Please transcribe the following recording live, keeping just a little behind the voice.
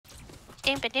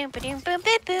Do you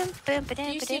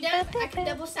see that? I can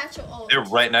double satchel ult. They're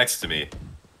right next to me.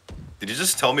 Did you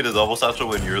just tell me to double satchel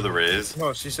when you're the Raze?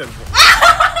 No, she said.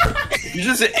 You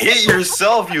just hit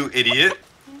yourself, you idiot.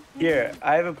 Here,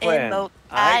 I have a plan.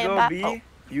 I go B,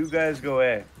 you guys go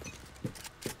A.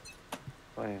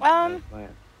 Plan.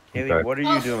 Kaylee, Okay. what are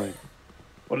you doing?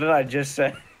 What did I just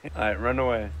say? Alright, run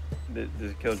away. This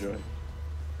is Killjoy.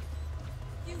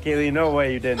 Kaylee, no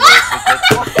way you didn't.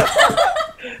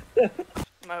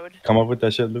 Mode. Come up with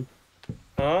that shit, Luke?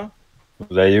 Huh? Was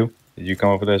that you? Did you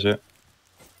come up with that shit?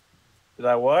 Did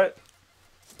I what?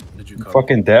 Did you come?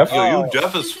 Fucking deaf? Yo, you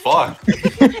deaf as fuck.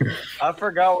 I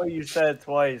forgot what you said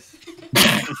twice.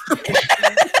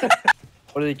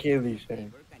 What did Kaylee say?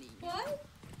 What?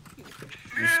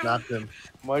 You snapped him.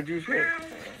 What'd you say?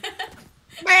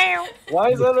 Why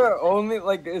is that our only,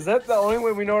 like, is that the only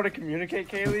way we know how to communicate,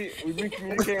 Kaylee? We've been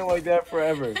communicating like that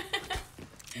forever.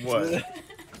 What?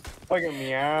 Fucking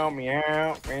meow,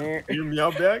 meow, meow. You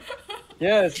meow back?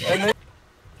 Yes, and then...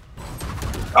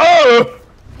 Oh!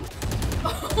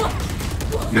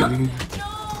 No.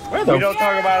 Where We don't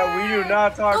talk about it. We do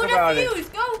not talk about it.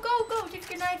 Go, go, go. Take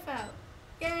your knife out.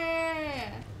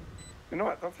 Yeah. You know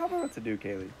what? Don't tell me what to do,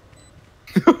 Kaylee.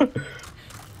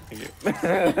 Thank you.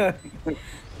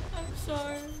 I'm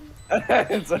sorry.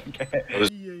 It's okay.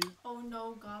 Oh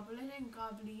no, Goblin and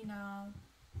Goblina.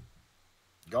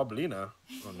 Goblina?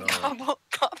 Oh no. Goblina.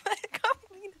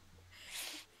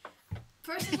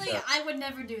 Personally, I would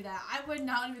never do that. I would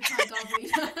not even try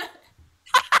Goblina.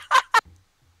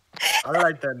 I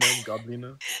like that name,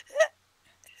 Goblina.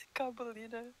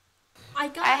 Goblina. I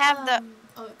have the.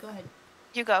 Oh, go ahead.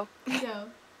 You go. You go.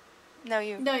 No,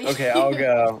 you. No, you. Okay, I'll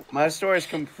go. My story's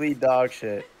complete dog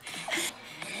shit.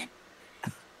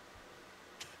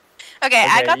 Okay,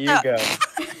 I got you the. go.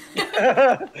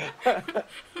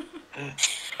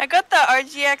 I got the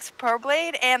RGX Pro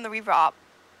Blade and the Reaver Op.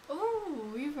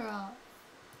 Ooh, Reaver Op.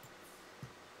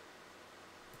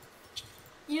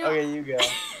 You know, Okay, you go.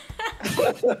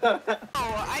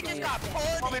 Oh, I just got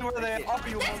pulled.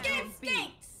 this game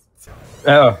stinks.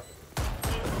 Oh.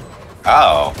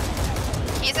 Ow.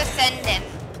 He's ascending.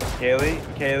 Kaylee.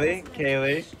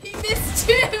 He missed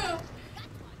too.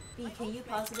 Can you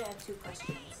pause it? I have 2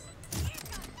 questions.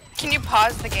 Can you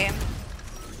pause the game?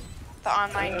 The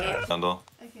online game. Sandal.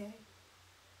 Okay.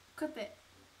 Clip it.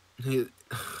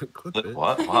 Clip it.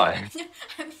 What? Why?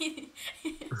 I mean.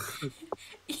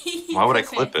 Why would I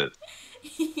clip it?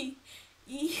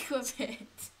 Equip it.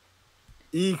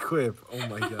 Equip. Oh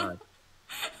my god.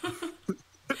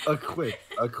 Equip.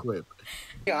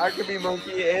 I could be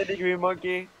monkey, Andy could be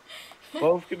monkey.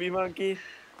 Both could be monkey.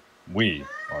 We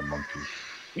are monkeys.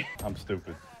 I'm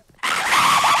stupid.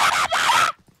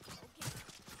 I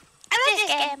like this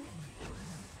game.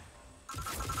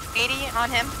 80 on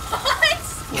him.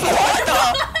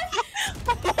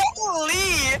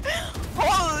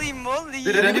 Holy moly.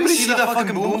 Did anybody see that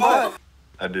fucking boom bot?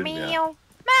 I didn't, yeah. Meow,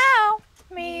 meow,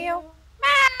 meow.